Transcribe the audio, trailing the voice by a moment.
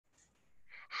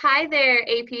Hi there,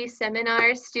 AP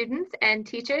Seminar students and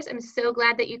teachers. I'm so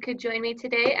glad that you could join me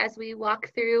today as we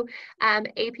walk through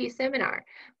AP Seminar.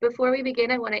 Before we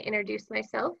begin, I want to introduce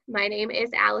myself. My name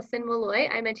is Allison Malloy.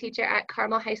 I'm a teacher at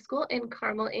Carmel High School in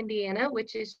Carmel, Indiana,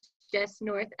 which is just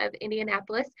north of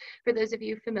Indianapolis, for those of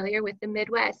you familiar with the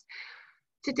Midwest.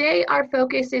 Today, our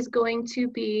focus is going to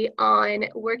be on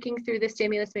working through the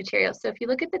stimulus material. So if you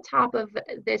look at the top of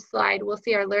this slide, we'll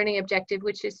see our learning objective,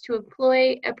 which is to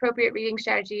employ appropriate reading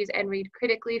strategies and read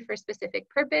critically for specific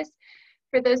purpose.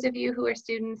 For those of you who are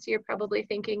students, you're probably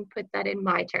thinking, put that in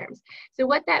my terms. So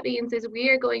what that means is we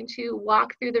are going to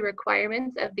walk through the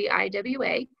requirements of the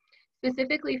IWA,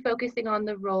 specifically focusing on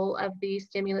the role of the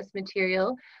stimulus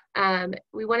material.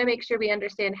 We want to make sure we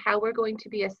understand how we're going to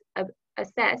be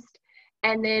assessed.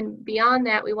 And then beyond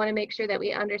that, we want to make sure that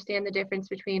we understand the difference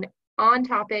between on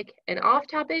topic and off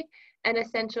topic and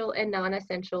essential and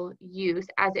non-essential use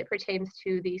as it pertains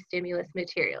to the stimulus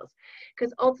materials.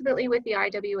 Because ultimately with the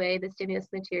IWA, the stimulus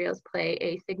materials play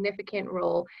a significant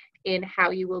role in how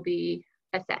you will be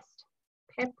assessed.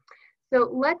 Okay, so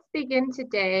let's begin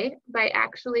today by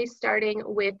actually starting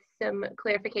with some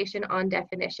clarification on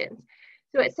definitions.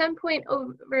 So at some point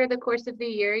over the course of the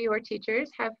year, your teachers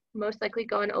have most likely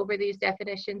gone over these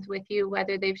definitions with you,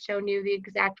 whether they've shown you the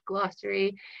exact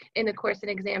glossary in the course and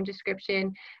exam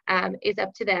description is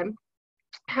up to them.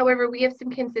 However, we have some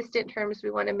consistent terms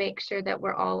we want to make sure that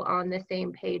we're all on the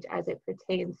same page as it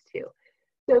pertains to.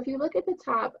 So if you look at the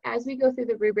top, as we go through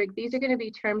the rubric, these are going to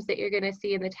be terms that you're going to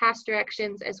see in the task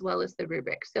directions as well as the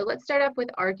rubric. So let's start off with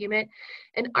argument.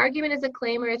 An argument is a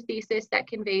claim or a thesis that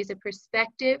conveys a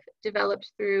perspective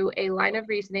developed through a line of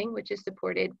reasoning, which is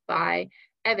supported by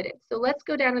evidence. So let's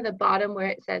go down to the bottom where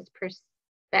it says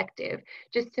perspective,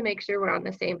 just to make sure we're on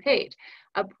the same page.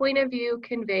 A point of view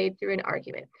conveyed through an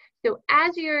argument. So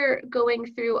as you're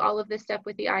going through all of this stuff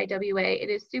with the IWA,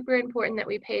 it is super important that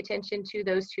we pay attention to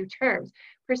those two terms.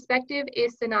 Perspective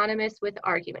is synonymous with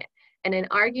argument, and an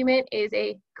argument is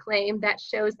a claim that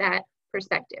shows that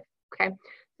perspective, okay?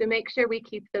 So make sure we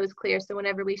keep those clear so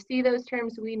whenever we see those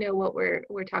terms, we know what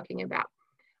we're talking about.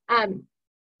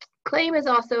 Claim is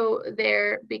also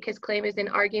there because claim is an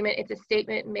argument. It's a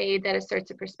statement made that asserts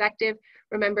a perspective.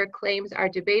 Remember, claims are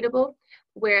debatable,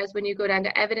 whereas when you go down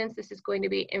to evidence, this is going to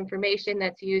be information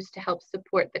that's used to help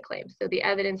support the claim. So the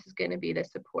evidence is going to be the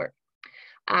support.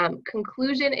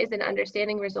 Conclusion is an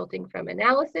understanding resulting from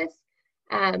analysis.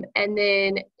 And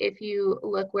then if you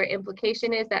look where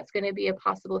implication is, that's going to be a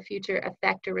possible future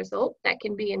effect or result that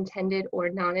can be intended or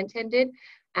non-intended.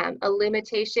 A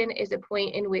limitation is a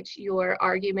point in which your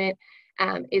argument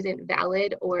isn't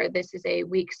valid or this is a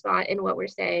weak spot in what we're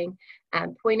saying.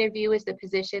 Point of view is the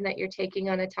position that you're taking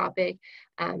on a topic.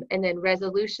 And then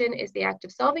resolution is the act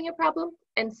of solving a problem,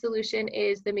 and solution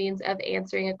is the means of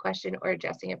answering a question or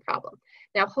addressing a problem.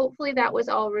 Now, hopefully that was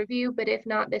all review, but if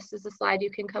not, this is a slide you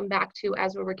can come back to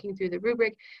as we're working through the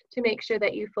rubric to make sure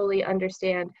that you fully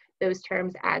understand those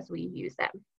terms as we use them,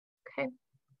 okay?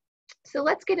 So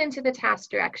let's get into the task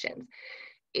directions.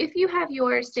 If you have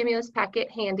your stimulus packet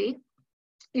handy,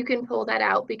 you can pull that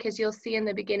out because you'll see in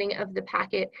the beginning of the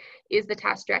packet is the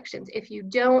task directions. If you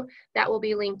don't, that will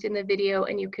be linked in the video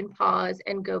and you can pause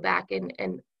and go back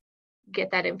and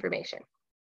get that information.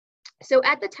 So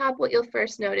at the top, what you'll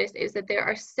first notice is that there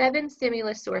are 7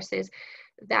 stimulus sources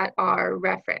that are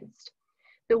referenced.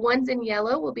 The ones in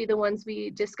yellow will be the ones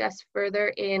we discuss further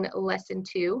in lesson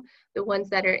 2. The ones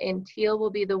that are in teal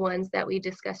will be the ones that we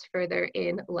discuss further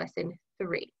in lesson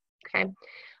 3, okay?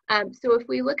 So if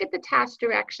we look at the task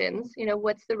directions, you know,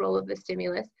 what's the role of the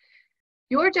stimulus?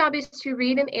 Your job is to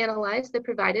read and analyze the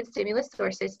provided stimulus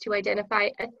sources to identify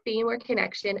a theme or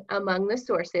connection among the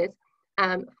sources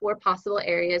for possible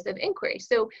areas of inquiry.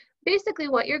 So basically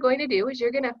what you're going to do is you're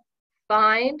going to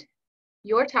find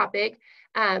your topic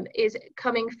is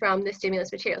coming from the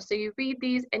stimulus material. So you read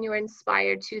these and you're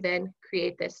inspired to then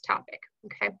create this topic,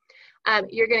 okay?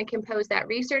 You're going to compose that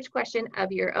research question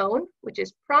of your own, which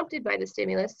is prompted by the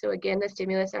stimulus. So again, the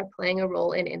stimulus are playing a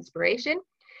role in inspiration.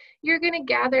 You're going to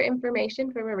gather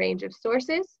information from a range of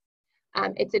sources.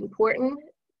 It's important,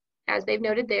 as they've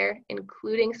noted there,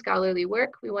 including scholarly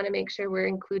work. We want to make sure we're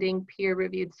including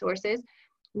peer-reviewed sources,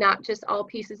 not just all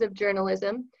pieces of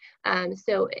journalism.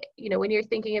 So, you know, when you're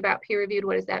thinking about peer-reviewed,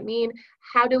 what does that mean?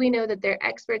 How do we know that they're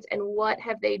experts and what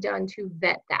have they done to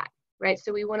vet that, right?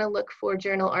 So we want to look for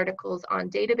journal articles on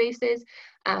databases.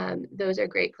 Those are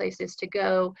great places to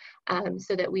go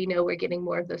so that we know we're getting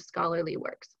more of those scholarly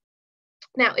works.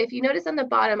 Now, if you notice on the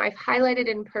bottom, I've highlighted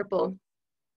in purple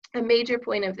a major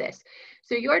point of this.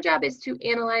 So your job is to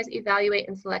analyze, evaluate,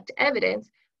 and select evidence,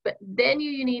 But then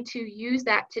you need to use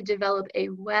that to develop a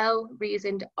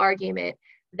well-reasoned argument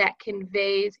that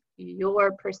conveys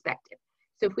your perspective.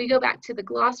 So if we go back to the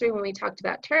glossary when we talked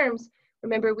about terms,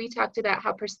 remember we talked about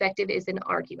how perspective is an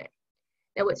argument.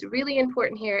 Now what's really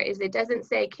important here is it doesn't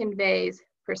say conveys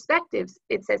perspectives,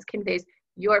 it says conveys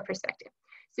your perspective.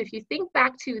 So if you think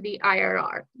back to the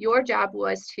IRR, your job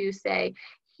was to say,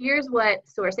 here's what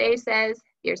source A says,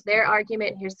 here's their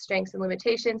argument, here's the strengths and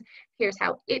limitations, here's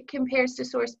how it compares to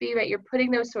source B, right? You're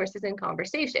putting those sources in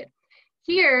conversation.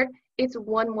 Here, it's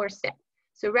one more step.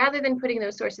 So rather than putting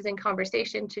those sources in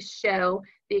conversation to show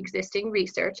the existing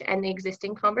research and the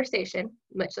existing conversation,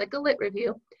 much like a lit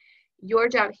review, your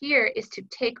job here is to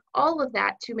take all of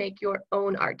that to make your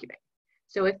own argument.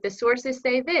 So if the sources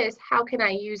say this, how can I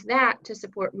use that to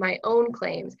support my own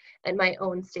claims and my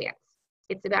own stance?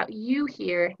 It's about you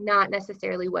here, not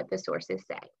necessarily what the sources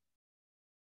say.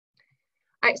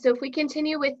 All right, so if we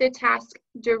continue with the task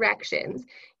directions,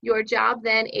 your job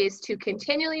then is to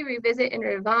continually revisit and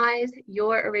revise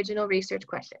your original research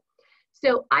question.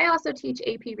 So I also teach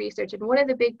AP research, and one of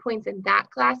the big points in that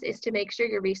class is to make sure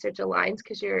your research aligns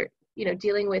because you're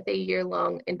dealing with a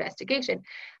year-long investigation.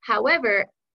 However,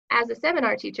 as a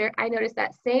seminar teacher, I noticed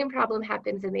that same problem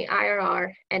happens in the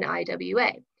IRR and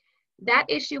IWA. That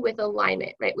issue with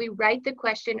alignment, right? We write the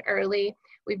question early,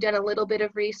 we've done a little bit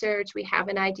of research, we have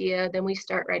an idea, then we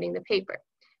start writing the paper.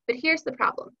 But here's the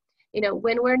problem.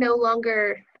 When we're no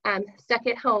longer stuck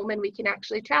at home and we can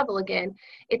actually travel again,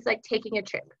 it's like taking a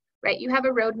trip, right? You have a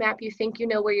roadmap, you think you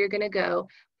know where you're gonna go,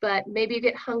 but maybe you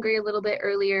get hungry a little bit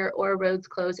earlier or a road's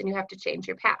closed and you have to change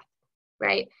your path,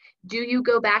 right? Do you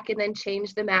go back and then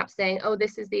change the map saying, oh,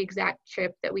 this is the exact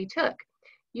trip that we took?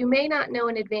 You may not know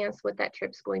in advance what that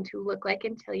trip's going to look like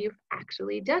until you've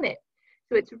actually done it.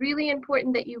 So it's really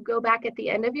important that you go back at the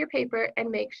end of your paper and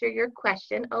make sure your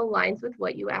question aligns with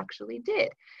what you actually did.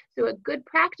 So a good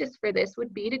practice for this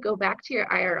would be to go back to your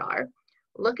IRR,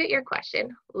 look at your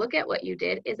question, look at what you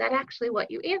did. Is that actually what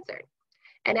you answered?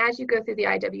 And as you go through the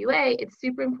IWA, it's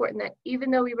super important that even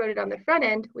though we wrote it on the front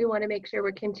end, we want to make sure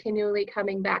we're continually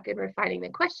coming back and refining the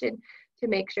question to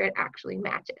make sure it actually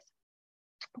matches.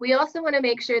 We also want to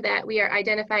make sure that we are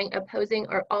identifying opposing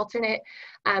or alternate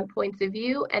points of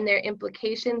view and their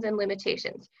implications and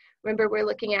limitations. Remember, we're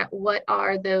looking at what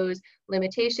are those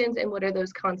limitations and what are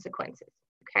those consequences,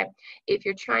 okay? If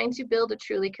you're trying to build a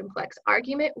truly complex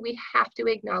argument, we have to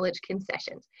acknowledge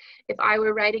concessions. If I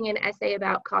were writing an essay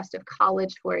about cost of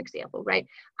college, for example, right,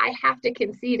 I have to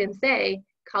concede and say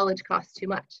college costs too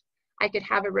much. I could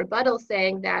have a rebuttal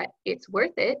saying that it's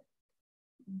worth it,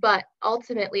 but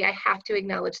ultimately I have to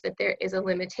acknowledge that there is a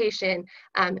limitation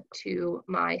to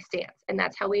my stance. And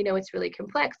that's how we know it's really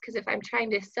complex, because if I'm trying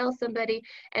to sell somebody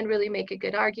and really make a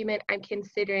good argument, I'm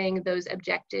considering those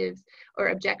objectives or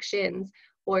objections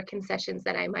or concessions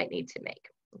that I might need to make.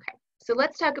 Okay, so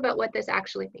let's talk about what this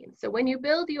actually means. So when you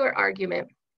build your argument,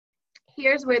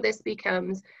 here's where this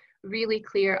becomes really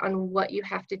clear on what you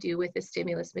have to do with the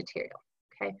stimulus material,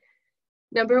 okay?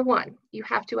 Number one, you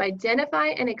have to identify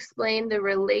and explain the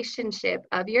relationship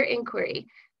of your inquiry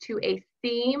to a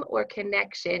theme or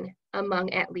connection among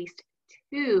at least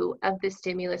two of the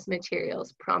stimulus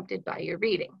materials prompted by your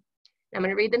reading. I'm going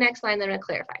to read the next line, then I'm going to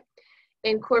clarify.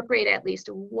 Incorporate at least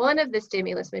one of the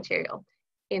stimulus material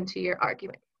into your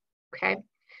argument, okay?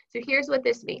 So here's what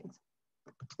this means.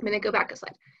 I'm going to go back a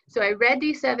slide. So I read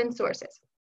these 7 sources.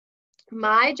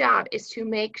 My job is to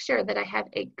make sure that I have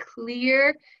a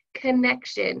clear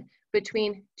connection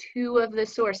between 2 of the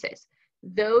sources.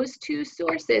 Those 2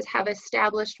 sources have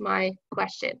established my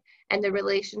question and the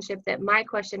relationship that my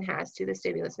question has to the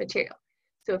stimulus material.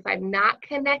 So if I'm not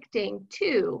connecting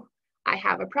 2, I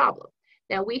have a problem.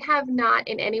 Now, we have not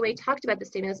in any way talked about the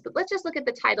stimulus, but let's just look at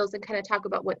the titles and kind of talk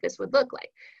about what this would look like.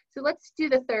 So let's do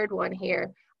the third one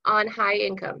here on high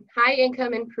income. High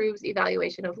income improves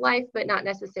evaluation of life, but not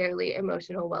necessarily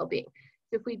emotional well-being.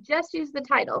 So if we just use the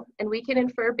title, and we can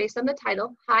infer based on the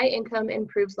title, high income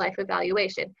improves life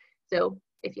evaluation. So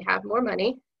if you have more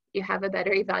money, you have a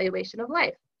better evaluation of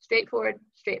life. Straightforward,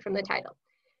 straight from the title.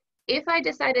 If I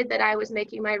decided that I was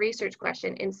making my research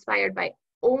question inspired by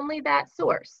only that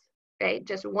source, right,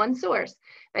 just one source,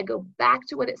 if I go back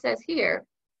to what it says here,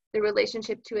 the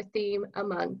relationship to a theme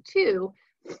among 2,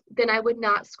 then I would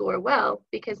not score well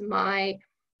because my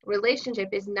relationship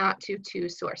is not to 2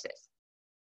 sources.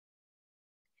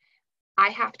 I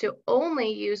have to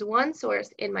only use one source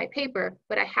in my paper,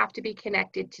 but I have to be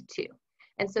connected to 2.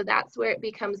 And so that's where it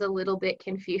becomes a little bit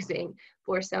confusing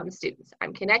for some students.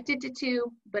 I'm connected to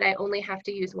 2, but I only have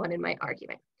to use one in my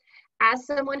argument. As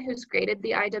someone who's graded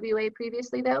the IWA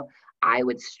previously though, I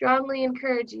would strongly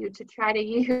encourage you to try to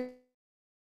use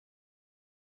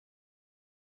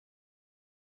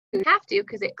have to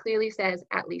because it clearly says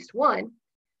at least one,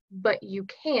 but you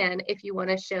can if you want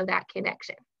to show that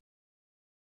connection.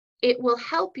 It will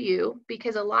help you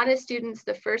because a lot of students,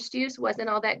 the first use wasn't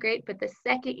all that great, but the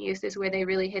second use is where they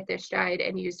really hit their stride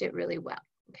and used it really well,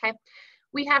 okay?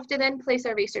 We have to then place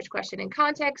our research question in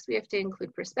context. We have to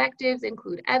include perspectives,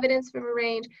 include evidence from a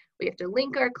range. We have to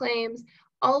link our claims.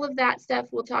 All of that stuff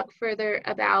we'll talk further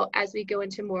about as we go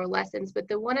into more lessons, but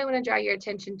the one I want to draw your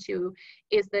attention to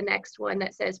is the next one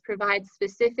that says provide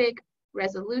specific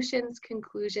resolutions,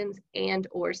 conclusions, and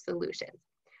or solutions.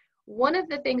 One of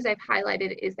the things I've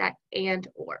highlighted is that and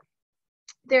or.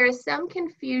 There is some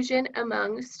confusion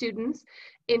among students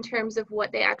in terms of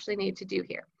what they actually need to do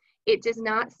here. It does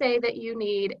not say that you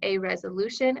need a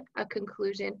resolution, a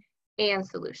conclusion, and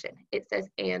solution. It says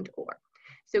and or.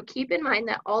 So keep in mind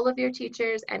that all of your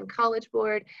teachers and College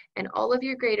Board and all of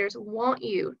your graders want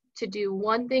you to do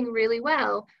one thing really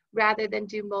well rather than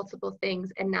do multiple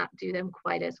things and not do them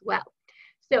quite as well.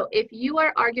 So if you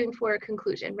are arguing for a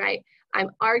conclusion, right? I'm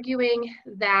arguing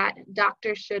that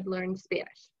doctors should learn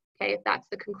Spanish. Okay, if that's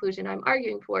the conclusion I'm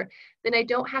arguing for, then I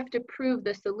don't have to prove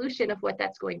the solution of what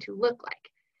that's going to look like.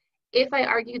 If I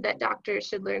argued that doctors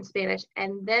should learn Spanish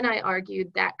and then I argued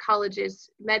that colleges,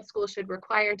 med school should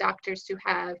require doctors to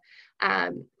have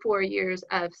 4 years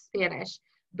of Spanish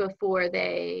before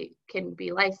they can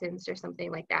be licensed or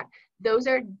something like that, those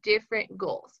are different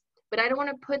goals. But I don't want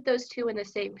to put those two in the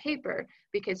same paper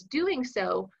because doing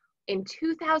so in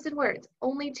 2,000 words,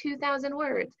 only 2,000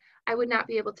 words, I would not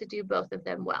be able to do both of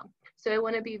them well. So I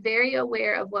want to be very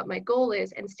aware of what my goal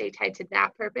is and stay tied to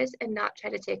that purpose and not try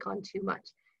to take on too much.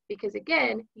 Because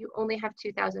again, you only have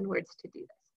 2,000 words to do this.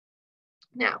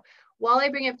 Now, while I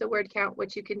bring up the word count,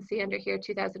 which you can see under here,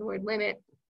 2,000 word limit,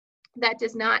 that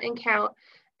does not count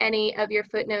any of your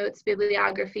footnotes,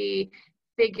 bibliography,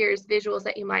 figures, visuals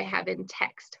that you might have in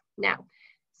text. Now,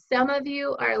 some of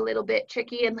you are a little bit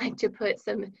tricky and like to put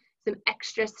some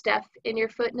extra stuff in your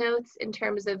footnotes in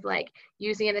terms of like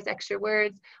using it as extra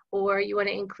words, or you want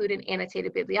to include an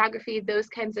annotated bibliography. Those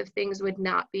kinds of things would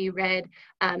not be read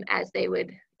as they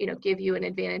would, give you an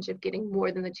advantage of getting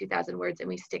more than the 2,000 words, and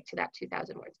we stick to that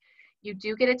 2,000 words. You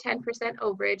do get a 10%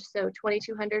 overage, so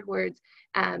 2,200 words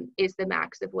is the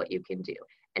max of what you can do.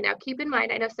 And now keep in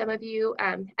mind, I know some of you,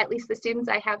 at least the students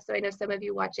I have, so I know some of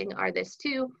you watching are this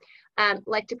too,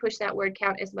 like to push that word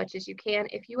count as much as you can.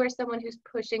 If you are someone who's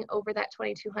pushing over that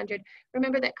 2,200,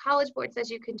 remember that College Board says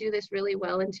you can do this really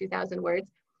well in 2,000 words,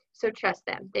 so trust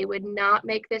them. They would not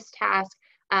make this task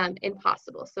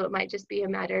impossible. So it might just be a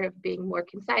matter of being more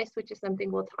concise, which is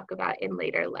something we'll talk about in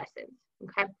later lessons,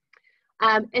 okay?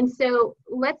 And so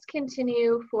let's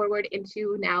continue forward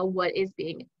into now what is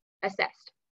being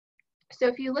assessed. So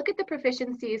if you look at the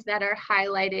proficiencies that are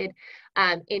highlighted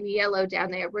in yellow down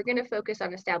there, we're going to focus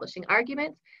on establishing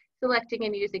arguments, selecting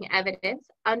and using evidence,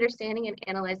 understanding and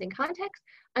analyzing context,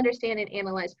 understand and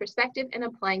analyze perspective, and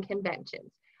applying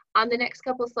conventions. On the next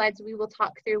couple slides, we will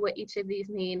talk through what each of these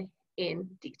mean in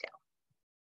detail.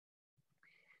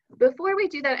 Before we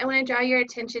do that, I want to draw your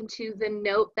attention to the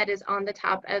note that is on the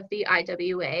top of the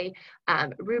IWA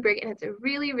rubric, and it's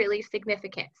really, really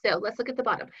significant. So let's look at the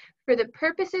bottom. For the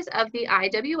purposes of the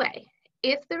IWA,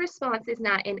 if the response is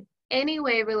not in any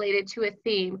way related to a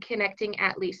theme connecting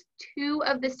at least 2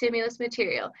 of the stimulus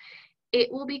material, it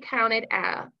will be counted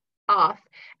off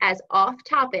as off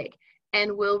topic and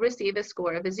will receive a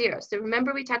score of a 0. So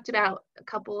remember, we talked about a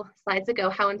couple slides ago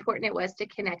how important it was to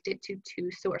connect it to 2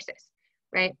 sources,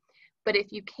 right? But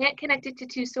if you can't connect it to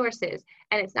 2 sources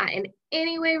and it's not in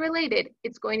any way related,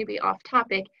 it's going to be off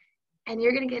topic and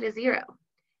you're going to get a 0.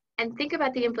 And think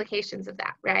about the implications of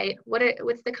that, right?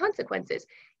 What's the consequences?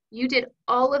 You did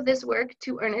all of this work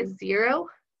to earn a 0.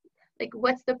 Like,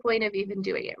 what's the point of even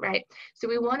doing it, right? So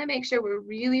we want to make sure we're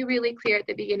really, really clear at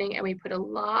the beginning, and we put a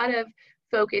lot of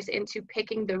focus into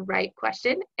picking the right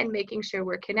question and making sure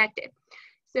we're connected.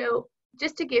 So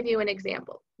just to give you an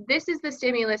example, this is the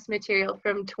stimulus material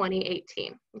from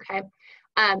 2018, okay?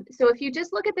 So if you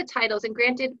just look at the titles, and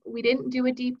granted, we didn't do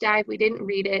a deep dive, we didn't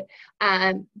read it,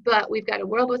 but we've got A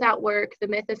World Without Work, The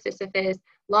Myth of Sisyphus,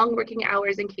 Long Working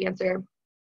Hours in Cancer,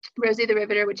 Rosie the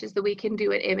Riveter, which is the We Can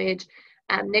Do It image,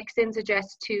 Nixon's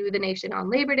address to the nation on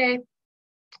Labor Day,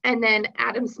 and then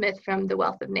Adam Smith from The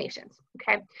Wealth of Nations,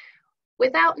 okay?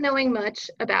 Without knowing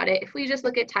much about it, if we just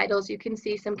look at titles, you can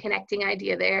see some connecting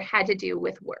idea there had to do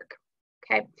with work,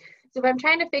 okay? So if I'm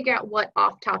trying to figure out what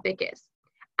off topic is,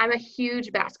 I'm a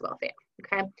huge basketball fan,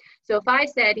 okay? So if I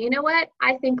said, you know what,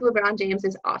 I think LeBron James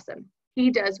is awesome.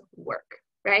 He does work,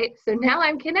 right? So now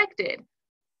I'm connected.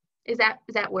 Is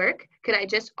that work? Could I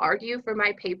just argue for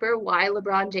my paper why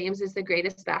LeBron James is the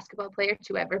greatest basketball player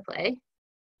to ever play?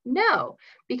 No,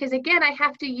 because again, I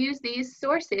have to use these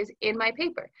sources in my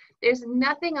paper. There's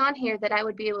nothing on here that I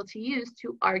would be able to use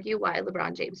to argue why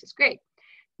LeBron James is great.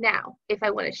 Now, if I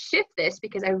want to shift this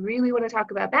because I really want to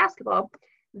talk about basketball,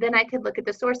 then I could look at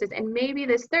the sources. And maybe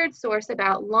this third source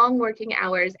about long working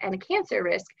hours and a cancer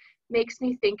risk makes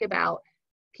me think about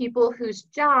people whose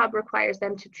job requires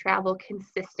them to travel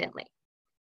consistently,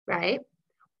 right?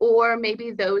 Or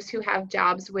maybe those who have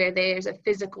jobs where there's a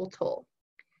physical toll.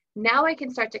 Now I can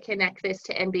start to connect this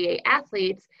to NBA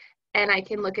athletes, and I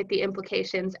can look at the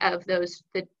implications of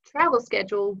the travel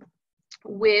schedule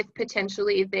with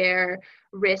potentially their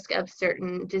risk of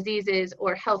certain diseases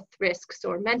or health risks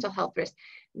or mental health risks.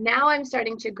 Now I'm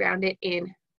starting to ground it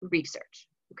in research,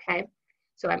 okay?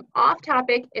 So I'm off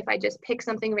topic if I just pick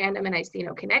something random and I see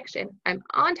no connection. I'm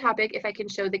on topic if I can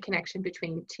show the connection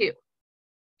between two.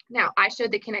 Now, I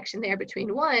showed the connection there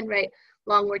between one, right?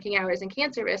 Long working hours and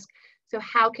cancer risk. So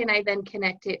how can I then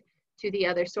connect it to the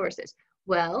other sources?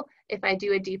 Well, if I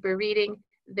do a deeper reading,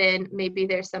 then maybe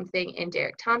there's something in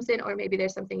Derek Thompson, or maybe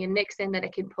there's something in Nixon that I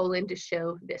can pull in to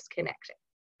show this connection,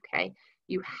 okay?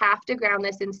 You have to ground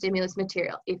this in stimulus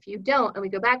material. If you don't, and we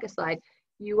go back a slide,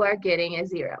 you are getting a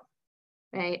 0,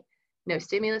 right? No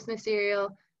stimulus material,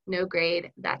 no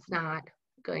grade. That's not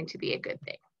going to be a good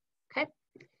thing, okay?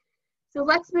 So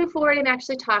let's move forward and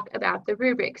actually talk about the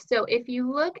rubric. So if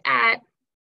you look at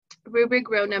rubric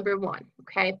row number 1,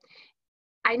 okay?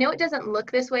 I know it doesn't look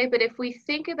this way, but if we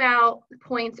think about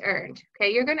points earned,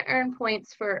 okay, you're going to earn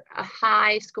points for a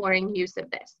high scoring use of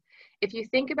this. If you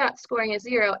think about scoring a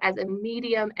 0 as a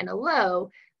medium and a low,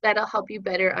 that'll help you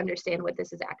better understand what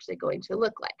this is actually going to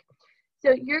look like.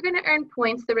 So you're going to earn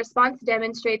points. The response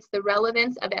demonstrates the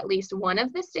relevance of at least one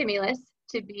of the stimulus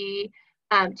to be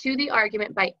to the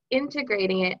argument by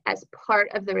integrating it as part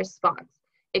of the response.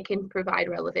 It can provide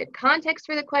relevant context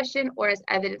for the question or as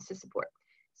evidence to support.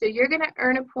 So you're going to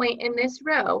earn a point in this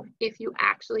row if you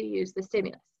actually use the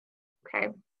stimulus, okay?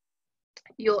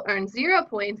 You'll earn 0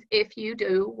 points if you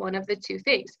do one of the two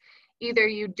things. Either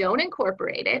you don't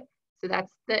incorporate it, so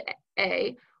that's the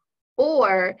A,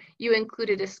 or you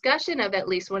include a discussion of at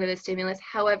least one of the stimulus,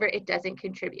 however, it doesn't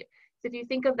contribute. So if you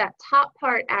think of that top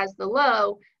part as the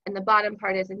low and the bottom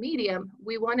part as a medium,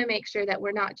 we want to make sure that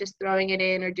we're not just throwing it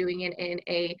in or doing it in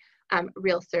a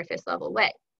real surface level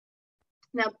way.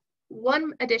 Now,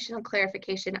 one additional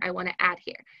clarification I want to add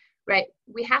here, right?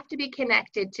 We have to be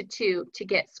connected to 2 to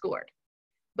get scored.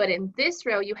 But in this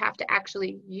row, you have to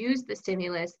actually use the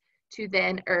stimulus to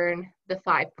then earn the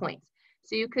 5 points.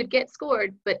 So you could get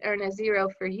scored, but earn a 0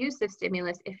 for use of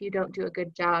stimulus if you don't do a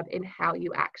good job in how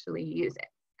you actually use it,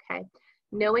 okay?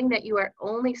 Knowing that you are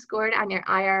only scored on your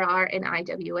IRR and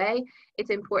IWA, it's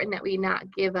important that we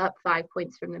not give up 5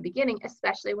 points from the beginning,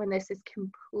 especially when this is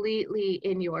completely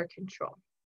in your control.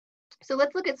 So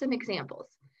let's look at some examples,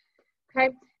 okay?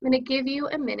 I'm going to give you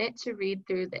a minute to read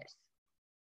through this.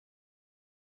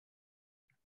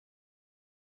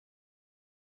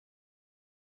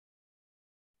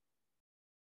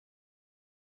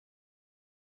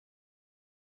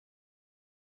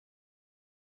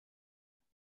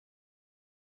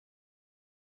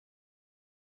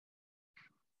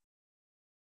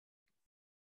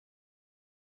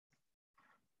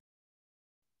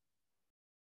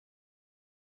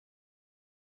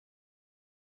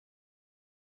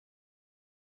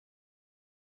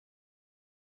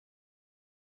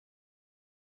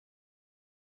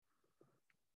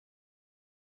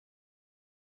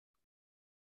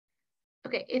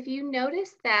 Okay, if you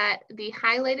notice that the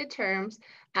highlighted terms,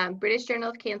 British Journal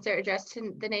of Cancer addressed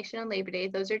to the nation on Labor Day,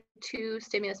 those are 2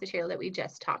 stimulus material that we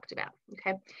just talked about,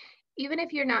 okay? Even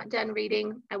if you're not done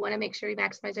reading, I wanna make sure we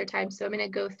maximize our time, so I'm gonna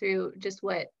go through just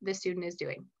what the student is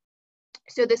doing.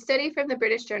 So the study from the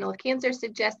British Journal of Cancer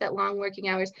suggests that long working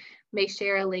hours may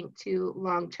share a link to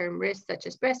long-term risks such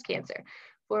as breast cancer.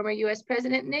 Former US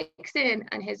President Nixon,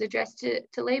 on his address to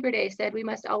Labor Day, said, "We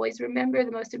must always remember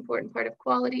the most important part of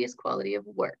quality is quality of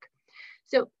work."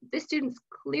 So the student's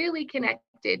clearly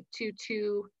connected to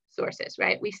 2 sources,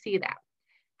 right? We see that.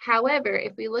 However,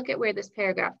 if we look at where this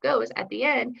paragraph goes at the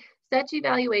end, such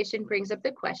evaluation brings up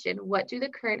the question, what do the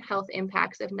current health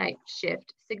impacts of night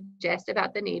shift suggest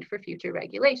about the need for future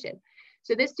regulation?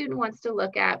 So this student wants to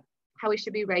look at how we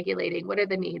should be regulating, what are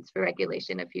the needs for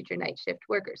regulation of future night shift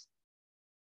workers?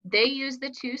 They use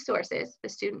the 2 sources, the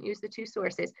student used the 2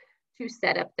 sources to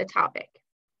set up the topic.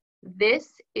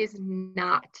 This is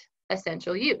not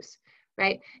essential use,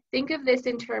 right? Think of this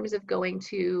in terms of going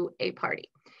to a party.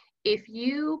 If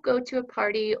you go to a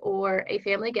party or a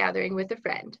family gathering with a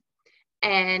friend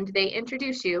and they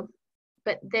introduce you,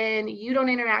 but then you don't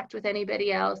interact with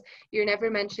anybody else, you're never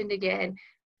mentioned again,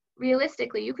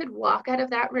 realistically, you could walk out of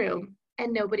that room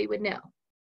and nobody would know.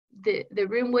 The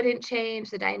room wouldn't change,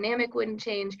 the dynamic wouldn't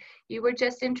change. You were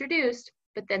just introduced,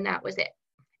 but then that was it.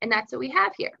 And that's what we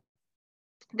have here.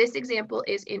 This example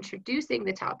is introducing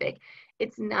the topic.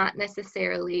 It's not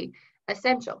necessarily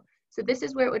essential. So this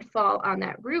is where it would fall on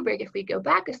that rubric. If we go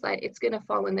back a slide, it's going to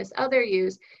fall in this other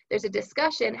use. There's a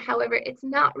discussion. However, it's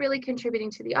not really contributing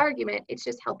to the argument. It's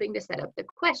just helping to set up the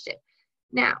question.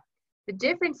 Now, the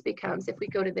difference becomes if we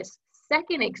go to this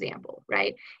second example,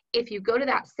 right? If you go to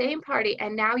that same party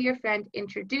and now your friend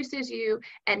introduces you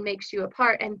and makes you a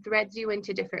part and threads you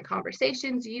into different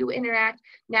conversations, you interact,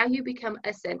 now you become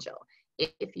essential.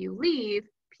 If you leave,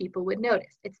 people would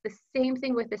notice. It's the same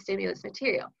thing with the stimulus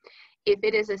material. If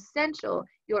it is essential,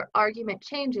 your argument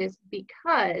changes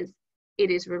because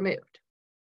it is removed.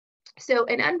 So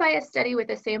an unbiased study with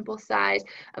a sample size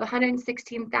of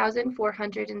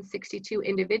 116,462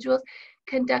 individuals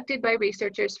conducted by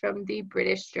researchers from the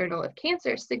British Journal of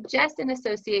Cancer suggests an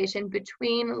association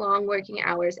between long working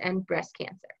hours and breast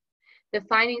cancer. The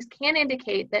findings can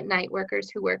indicate that night workers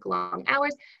who work long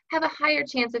hours have a higher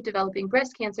chance of developing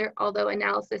breast cancer, although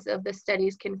analysis of the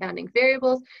study's confounding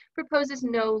variables proposes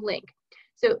no link.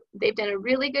 So they've done a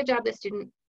really good job. The student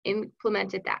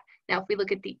implemented that. Now, if we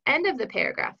look at the end of the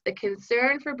paragraph, the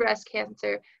concern for breast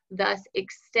cancer thus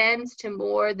extends to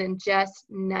more than just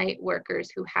night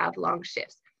workers who have long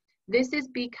shifts. This is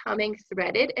becoming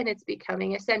threaded and it's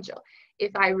becoming essential.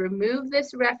 If I remove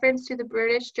this reference to the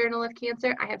British Journal of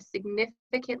Cancer, I have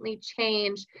significantly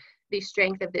changed the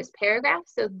strength of this paragraph,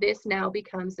 so this now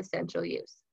becomes essential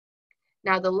use.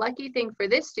 Now, the lucky thing for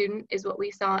this student is what we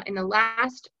saw in the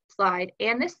last slide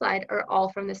and this slide are all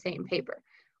from the same paper,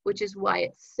 which is why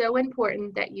it's so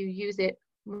important that you use it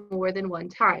more than one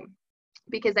time,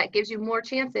 because that gives you more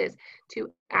chances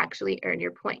to actually earn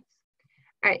your points.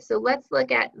 All right, so let's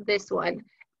look at this one,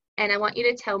 and I want you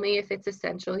to tell me if it's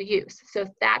essential use. So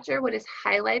Thatcher, what is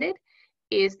highlighted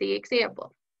is the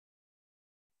example.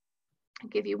 I'll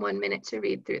give you 1 minute to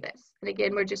read through this. And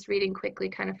again, we're just reading quickly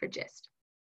kind of for gist.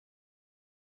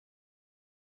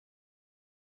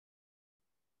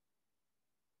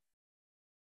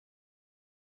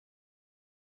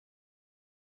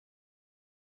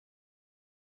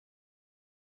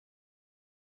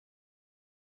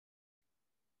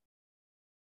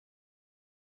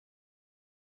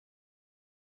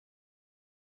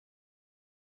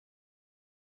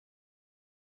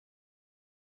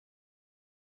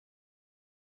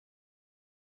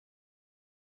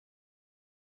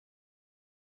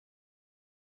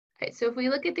 Okay, so if we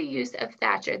look at the use of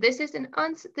Thatcher, this is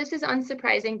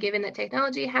unsurprising given that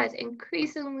technology has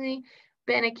increasingly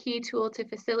been a key tool to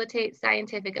facilitate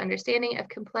scientific understanding of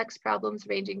complex problems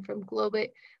ranging from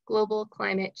global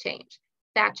climate change,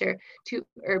 Thatcher, to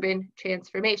urban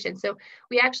transformation. So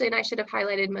we actually, and I should have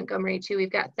highlighted Montgomery too, we've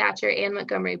got Thatcher and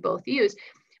Montgomery both used,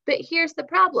 but here's the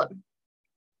problem.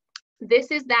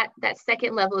 This is that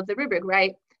second level of the rubric,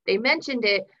 right? They mentioned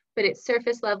it, but it's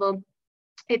surface level.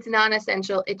 It's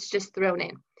non-essential, it's just thrown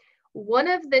in. One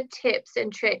of the tips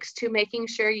and tricks to making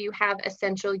sure you have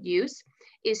essential use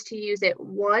is to use it,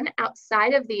 one,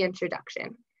 outside of the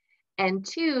introduction, and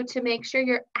two, to make sure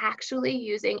you're actually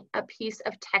using a piece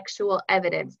of textual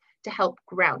evidence to help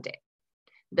ground it.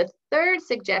 The third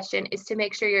suggestion is to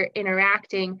make sure you're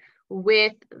interacting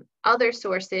with other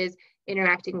sources,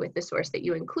 interacting with the source that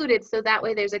you included, so that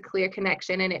way there's a clear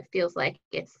connection and it feels like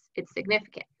it's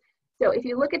significant. So if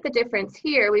you look at the difference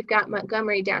here, we've got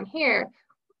Montgomery down here.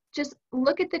 Just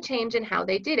look at the change in how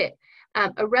they did it.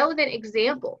 A relevant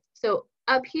example. So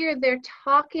up here, they're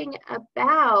talking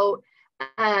about,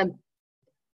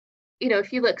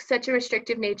 if you look, such a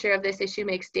restrictive nature of this issue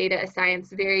makes data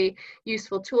science very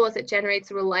useful tool as it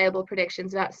generates reliable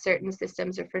predictions about certain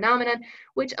systems or phenomena,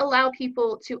 which allow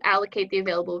people to allocate the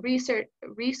available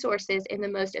resources in the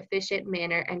most efficient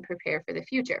manner and prepare for the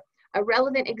future. A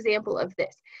relevant example of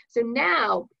this. So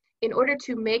now, in order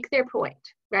to make their point,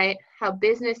 right, how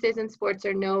businesses and sports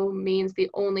are no means the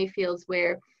only fields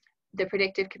where the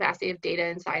predictive capacity of data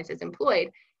and science is employed,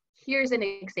 here's an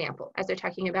example as they're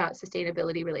talking about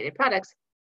sustainability related products.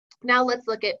 Now let's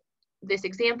look at this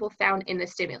example found in the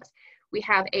stimulus. We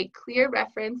have a clear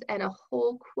reference and a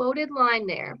whole quoted line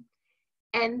there.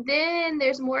 And then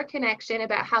there's more connection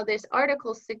about how this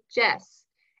article suggests,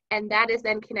 and that is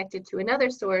then connected to another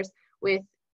source with,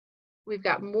 we've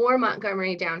got more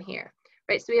Montgomery down here,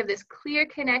 right? So we have this clear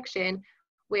connection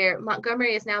where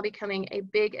Montgomery is now becoming a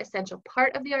big essential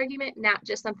part of the argument, not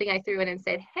just something I threw in and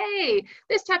said, hey,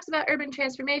 this talks about urban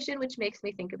transformation, which makes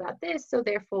me think about this, so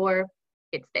therefore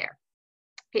it's there.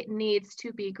 It needs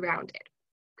to be grounded,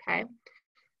 okay?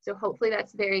 So hopefully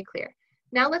that's very clear.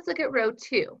 Now let's look at row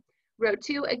 2. Row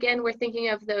 2, again, we're thinking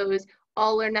of those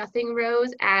all or nothing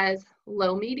rows as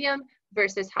low, medium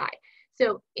versus high.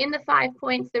 So in the 5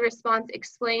 points, the response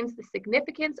explains the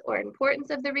significance or importance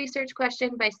of the research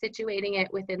question by situating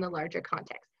it within the larger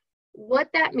context. What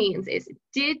that means is,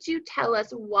 did you tell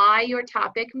us why your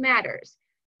topic matters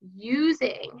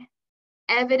using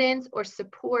evidence or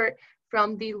support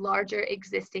from the larger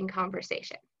existing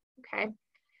conversation, okay?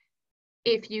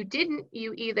 If you didn't,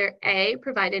 you either A,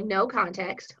 provided no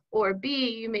context, or B,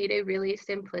 you made a really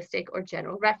simplistic or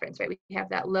general reference, right? We have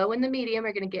that low and the medium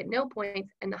are going to get no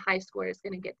points, and the high score is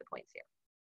going to get the points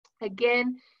here.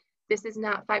 Again, this is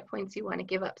not 5 points you want to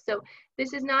give up. So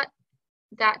this is not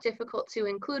that difficult to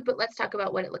include, but let's talk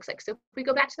about what it looks like. So if we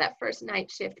go back to that first night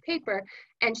shift paper,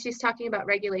 and she's talking about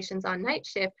regulations on night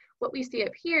shift, what we see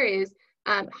up here is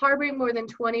harboring more than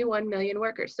 21 million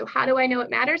workers. So how do I know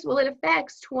it matters? Well, it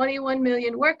affects 21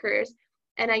 million workers,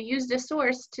 and I used a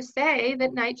source to say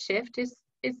that night shift is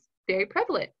very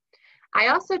prevalent. I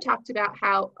also talked about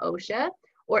how OSHA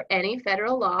or any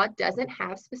federal law doesn't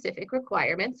have specific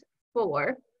requirements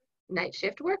for night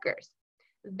shift workers.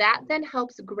 That then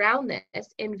helps ground this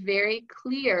in very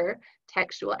clear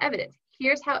textual evidence.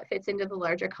 Here's how it fits into the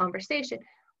larger conversation,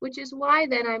 which is why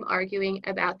then I'm arguing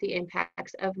about the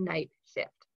impacts of night shift,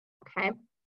 okay?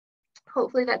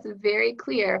 Hopefully that's very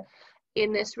clear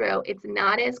in this row. It's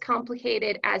not as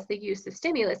complicated as the use of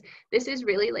stimulus. This is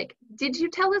really like, did you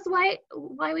tell us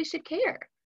why we should care?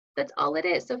 That's all it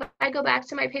is. So if I go back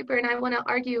to my paper and I want to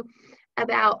argue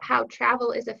about how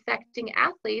travel is affecting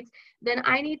athletes, then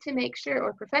I need to make sure,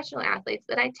 or professional athletes,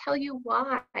 that I tell you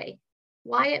why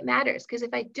it matters. Because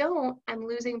if I don't, I'm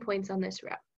losing points on this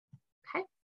row. Okay.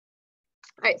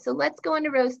 All right, so let's go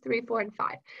into rows 3, 4, and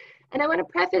 5. And I want to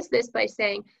preface this by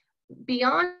saying,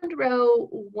 beyond row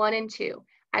 1 and 2,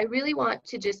 I really want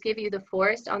to just give you the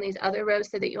forest on these other rows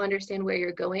so that you understand where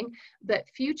you're going, but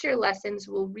future lessons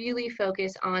will really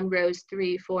focus on rows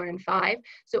 3, 4, and 5.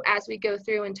 So as we go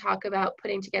through and talk about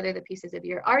putting together the pieces of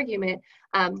your argument,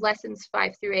 lessons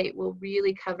 5 through 8 will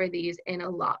really cover these in a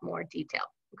lot more detail,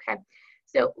 okay?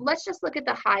 So let's just look at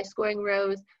the high scoring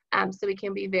rows so we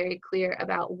can be very clear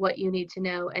about what you need to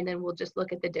know, and then we'll just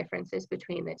look at the differences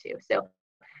between the two. So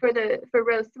for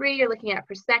row 3, you're looking at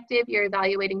perspective. You're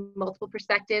evaluating multiple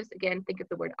perspectives. Again, think of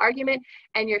the word argument,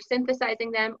 and you're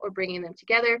synthesizing them or bringing them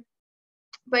together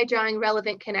by drawing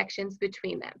relevant connections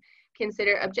between them.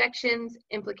 Consider objections,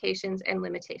 implications, and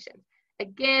limitations.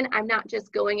 Again, I'm not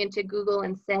just going into Google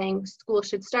and saying school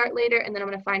should start later, and then I'm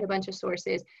going to find a bunch of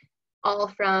sources, all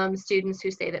from students who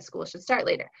say that school should start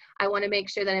later. I want to make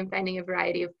sure that I'm finding a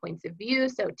variety of points of view,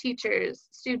 so teachers,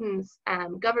 students,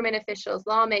 government officials,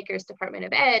 lawmakers, Department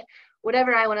of Ed,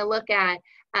 whatever I want to look at,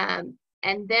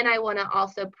 and then I want to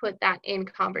also put that in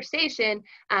conversation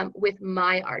with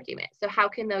my argument. So how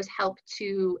can those help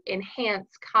to enhance,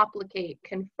 complicate,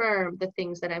 confirm the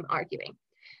things that I'm arguing?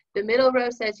 The middle row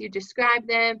says you describe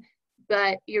them,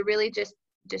 but you're really just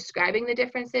describing the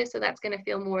differences, so that's going to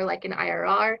feel more like an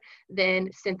IRR than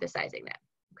synthesizing them,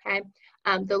 okay?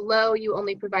 The low, you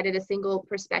only provided a single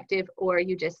perspective, or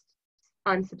you just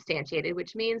unsubstantiated,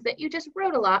 which means that you just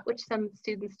wrote a lot, which some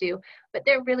students do, but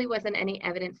there really wasn't any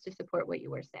evidence to support what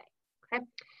you were saying, okay?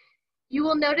 You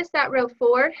will notice that row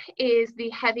 4 is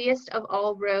the heaviest of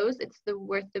all rows. It's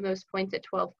worth the most points at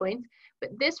 12 points,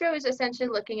 but this row is essentially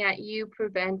looking at you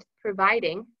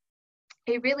providing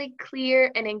a really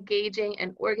clear and engaging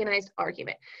and organized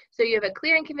argument. So you have a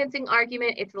clear and convincing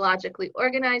argument, it's logically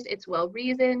organized, it's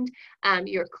well-reasoned,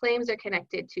 your claims are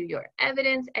connected to your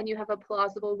evidence, and you have a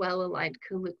plausible, well-aligned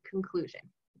conclusion,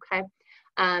 okay?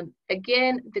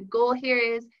 Again, the goal here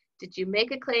is, did you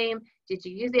make a claim? Did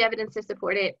you use the evidence to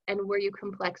support it? And were you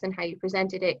complex in how you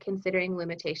presented it, considering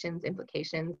limitations,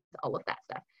 implications, all of that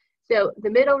stuff? So the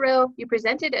middle row, you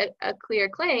presented a clear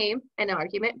claim and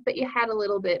argument, but you had a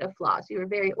little bit of flaws. You were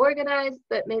very organized,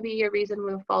 but maybe your reason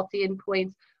was faulty in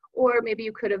points, or maybe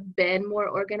you could have been more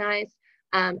organized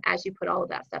as you put all of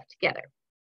that stuff together.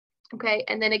 Okay,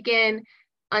 and then again,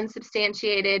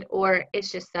 unsubstantiated, or it's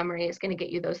just summary, is going to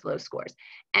get you those low scores.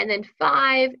 And then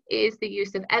 5 is the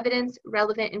use of evidence,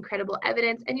 relevant and credible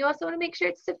evidence, and you also want to make sure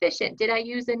it's sufficient. Did I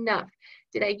use enough?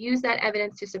 Did I use that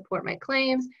evidence to support my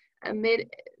claims? A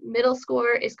middle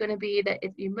score is going to be that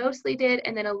if you mostly did,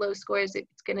 and then a low score is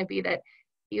it's going to be that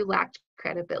you lacked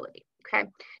credibility. Okay,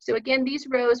 so again, these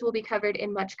rows will be covered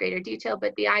in much greater detail,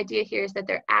 but the idea here is that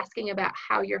they're asking about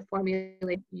how you're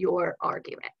formulating your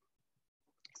argument.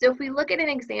 So if we look at an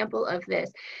example of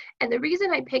this, and the reason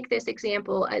I picked this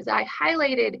example is I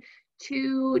highlighted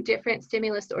 2 different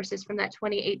stimulus sources from that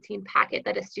 2018 packet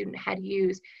that a student had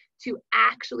used to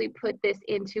actually put this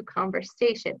into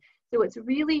conversation. So what's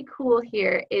really cool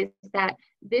here is that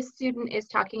this student is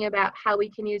talking about how we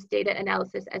can use data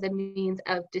analysis as a means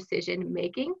of decision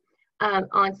making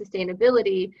on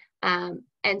sustainability.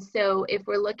 And so if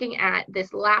we're looking at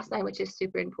this last line, which is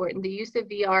super important, the use of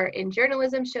VR in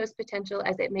journalism shows potential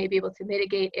as it may be able to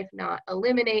mitigate, if not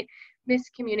eliminate,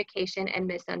 miscommunication and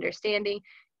misunderstanding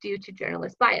due to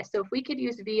journalist bias. So if we could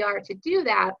use VR to do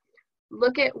that,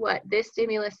 look at what this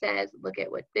stimulus says, look at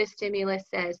what this stimulus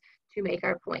says to make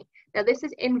our point. Now this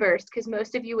is inverse because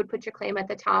most of you would put your claim at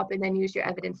the top and then use your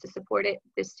evidence to support it.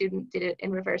 This student did it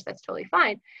in reverse, that's totally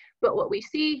fine. But what we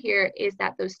see here is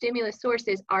that those stimulus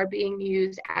sources are being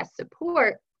used as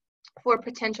support for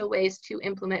potential ways to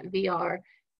implement VR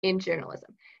in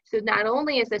journalism. So not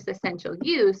only is this essential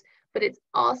use, but it's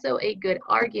also a good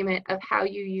argument of how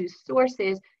you use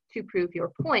sources to prove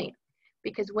your point.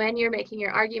 Because when you're making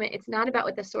your argument, it's not about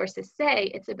what the sources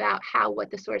say, it's about how what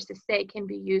the sources say can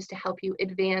be used to help you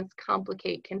advance,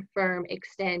 complicate, confirm,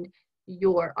 extend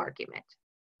your argument,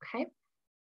 okay?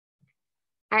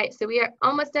 All right, so we are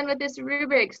almost done with this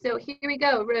rubric. So here we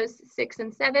go, rows 6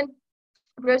 and 7.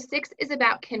 Row 6 is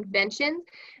about conventions.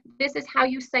 This is how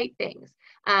you cite things.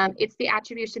 It's the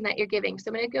attribution that you're giving.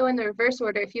 So I'm going to go in the reverse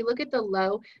order. If you look at the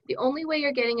low, the only way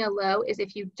you're getting a low is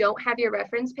if you don't have your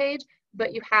reference page,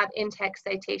 but you have in-text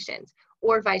citations,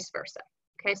 or vice versa.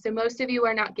 Okay, so most of you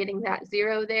are not getting that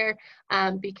 0 there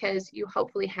because you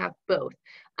hopefully have both.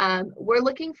 We're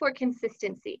looking for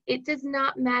consistency. It does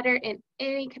not matter in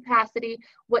any capacity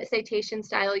what citation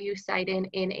style you cite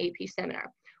in AP Seminar.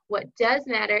 What does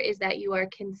matter is that you are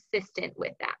consistent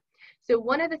with that. So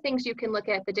one of the things you can look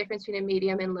at, the difference between a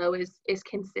medium and low, is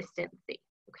consistency.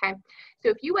 Okay, so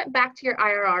if you went back to your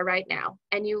IRR right now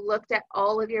and you looked at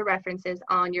all of your references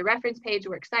on your reference page,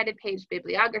 works cited page,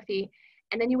 bibliography,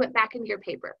 and then you went back into your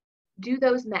paper, do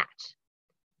those match?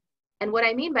 And what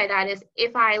I mean by that is,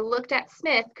 if I looked at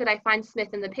Smith, could I find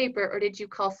Smith in the paper, or did you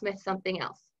call Smith something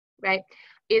else, right?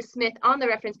 Is Smith on the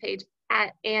reference page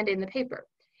and in the paper?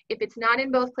 If it's not in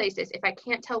both places, if I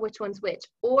can't tell which one's which,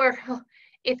 or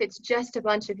if it's just a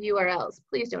bunch of URLs,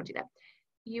 please don't do that.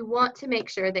 You want to make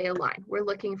sure they align. We're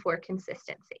looking for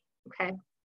consistency, okay?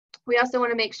 We also want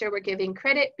to make sure we're giving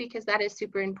credit, because that is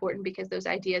super important, because those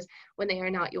ideas, when they are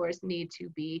not yours, need to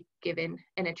be given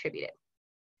and attributed.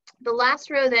 The last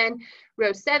row then,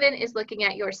 row 7, is looking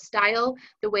at your style,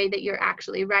 the way that you're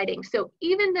actually writing. So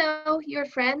even though your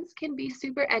friends can be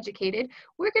super educated,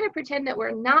 we're going to pretend that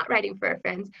we're not writing for our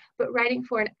friends, but writing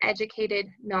for an educated,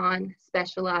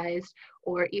 non-specialized,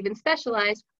 or even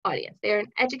specialized audience. They're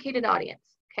an educated audience.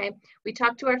 Okay, we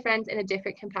talk to our friends in a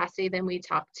different capacity than we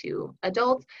talk to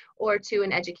adults or to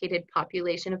an educated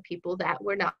population of people that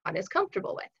we're not as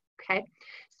comfortable with. Okay,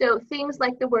 so things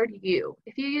like the word you.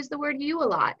 If you use the word you a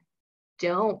lot,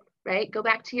 don't, right? Go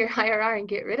back to your IRR and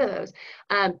get rid of those.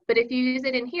 But if you use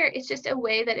it in here, it's just a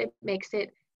way that it makes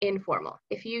it informal.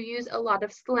 If you use a lot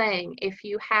of slang, if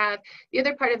you have, the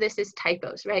other part of this is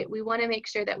typos, right? We want to make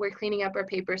sure that we're cleaning up our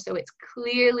paper so it's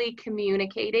clearly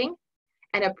communicating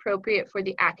and appropriate for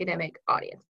the academic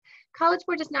audience. College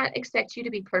Board does not expect you to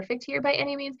be perfect here by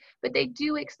any means, but they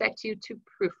do expect you to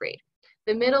proofread.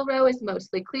 The middle row is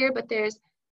mostly clear, but there's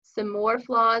some more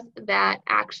flaws that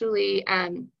actually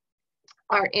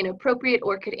are inappropriate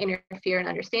or could interfere in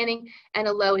understanding, and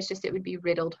a low is just, it would be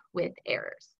riddled with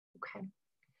errors, okay?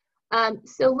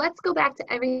 So let's go back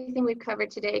to everything we've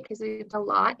covered today, because we've done a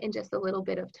lot in just a little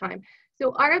bit of time.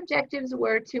 So our objectives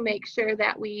were to make sure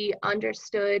that we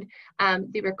understood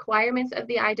the requirements of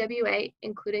the IWA,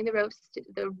 including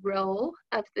the role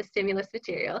of the stimulus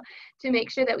material, to make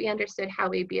sure that we understood how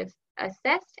we'd be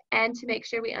assessed, and to make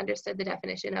sure we understood the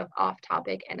definition of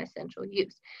off-topic and essential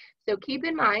use. So keep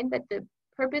in mind that the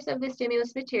purpose of the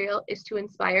stimulus material is to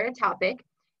inspire a topic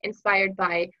inspired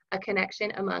by a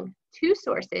connection among 2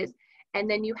 sources, and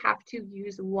then you have to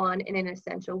use one in an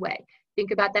essential way.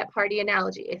 Think about that party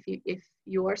analogy. If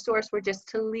your source were just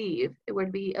to leave, it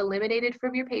would be eliminated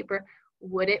from your paper,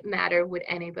 would it matter? Would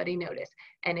anybody notice?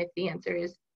 And if the answer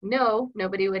is no,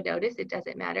 nobody would notice, it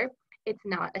doesn't matter, it's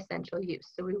not essential use.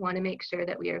 So we want to make sure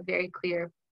that we are very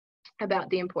clear about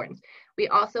the importance. We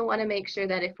also want to make sure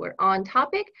that if we're on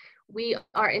topic, we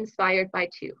are inspired by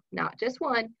 2, not just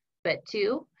 1, but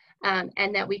 2,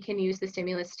 and that we can use the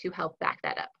stimulus to help back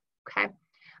that up, okay?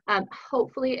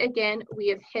 Hopefully, again, we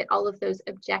have hit all of those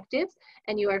objectives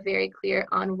and you are very clear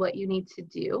on what you need to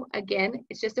do. Again,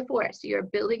 it's just a forest. You're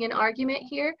building an argument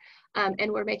here,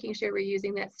 and we're making sure we're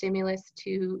using that stimulus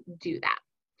to do that.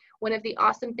 One of the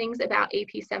awesome things about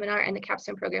AP Seminar and the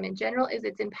capstone program in general is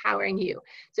it's empowering you.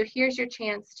 So here's your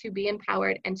chance to be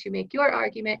empowered and to make your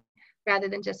argument rather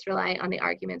than just rely on the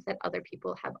arguments that other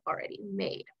people have already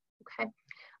made, okay?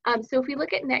 So if we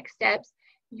look at next steps,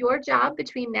 your job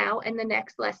between now and the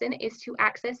next lesson is to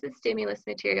access the stimulus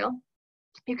material.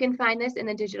 You can find this in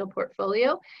the digital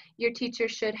portfolio. Your teacher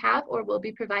should have or will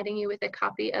be providing you with a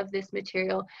copy of this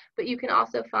material, but you can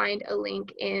also find a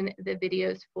link in the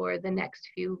videos for the next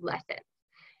few lessons.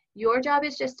 Your job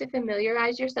is just to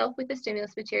familiarize yourself with the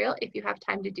stimulus material if you have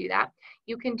time to do that.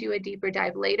 You can do a deeper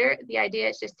dive later. The idea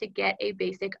is just to get a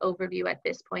basic overview at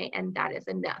this point, and that is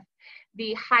enough.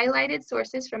 The highlighted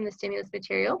sources from the stimulus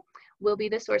material will be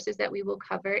the sources that we will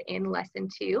cover in lesson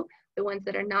 2. The ones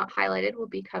that are not highlighted will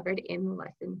be covered in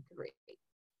lesson 3.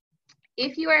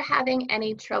 If you are having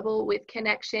any trouble with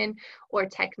connection or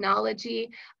technology,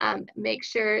 make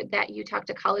sure that you talk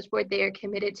to College Board. They are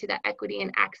committed to the equity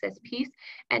and access piece,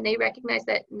 and they recognize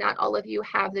that not all of you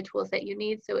have the tools that you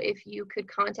need. So if you could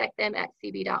contact them at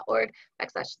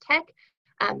cb.org/tech,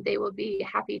 they will be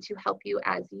happy to help you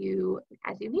as you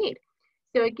need.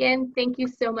 So again, thank you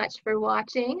so much for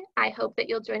watching. I hope that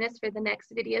you'll join us for the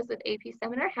next videos with AP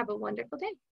Seminar. Have a wonderful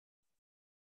day.